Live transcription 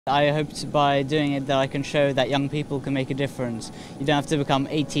I hoped by doing it that I can show that young people can make a difference. You don't have to become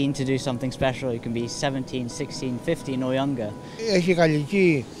 18 to do something special. You can be 17, 16, 15 or younger. Έχει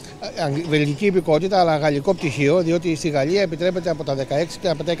βελγική υπηκότητα, αλλά γαλλικό πτυχίο, διότι στη Γαλλία επιτρέπεται από τα 16 και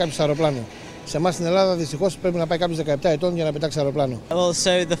να πετάει κάποιος αεροπλάνο. Σε εμάς στην Ελλάδα δυστυχώς πρέπει να πάει κάποιος 17 ετών για να πετάξει αεροπλάνο. Well,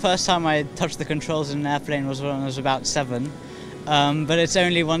 so the first time I touched the controls in an airplane was when I was about 7. But it's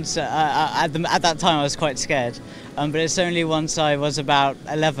only once, at that time I was quite scared, but it's only once I was about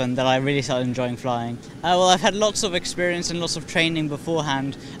 11 that I really started enjoying flying. Well, I've had lots of experience and lots of training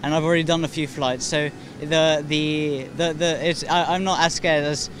beforehand, and I've already done a few flights, so I'm not as scared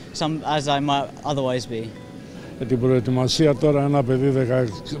as I might otherwise be. Την προετοιμασία τώρα ένα παιδί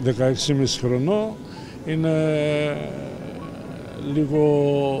 16,5 χρονών είναι λίγο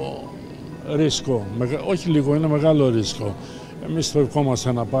ρίσκο, όχι λίγο, είναι μεγάλο ρίσκο. Εμείς το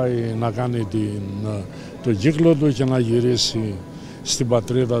ευχόμαστε να πάει να κάνει το κύκλο του και να γυρίσει στην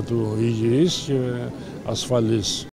πατρίδα του υγιής και ασφαλής.